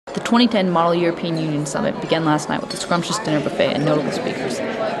The 2010 Model European Union Summit began last night with a scrumptious dinner buffet and notable speakers.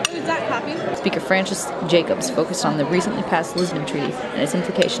 Speaker Francis Jacobs focused on the recently passed Lisbon Treaty and its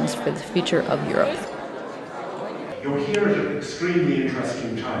implications for the future of Europe. You're here at an extremely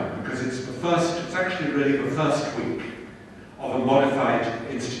interesting time because it's actually really the first week of a modified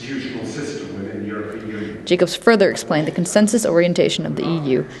institutional system within the European Union. Jacobs further explained the consensus orientation of the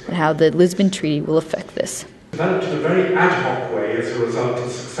EU and how the Lisbon Treaty will affect this. Developed in a very ad hoc way as a result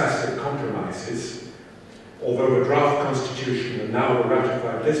of successive compromises, although the draft constitution and now the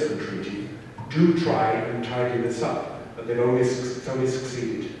ratified Lisbon Treaty do try and tidy this up, but they've only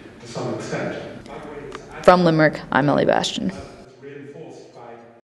succeeded to some extent. From Limerick, I'm Ellie Bastian.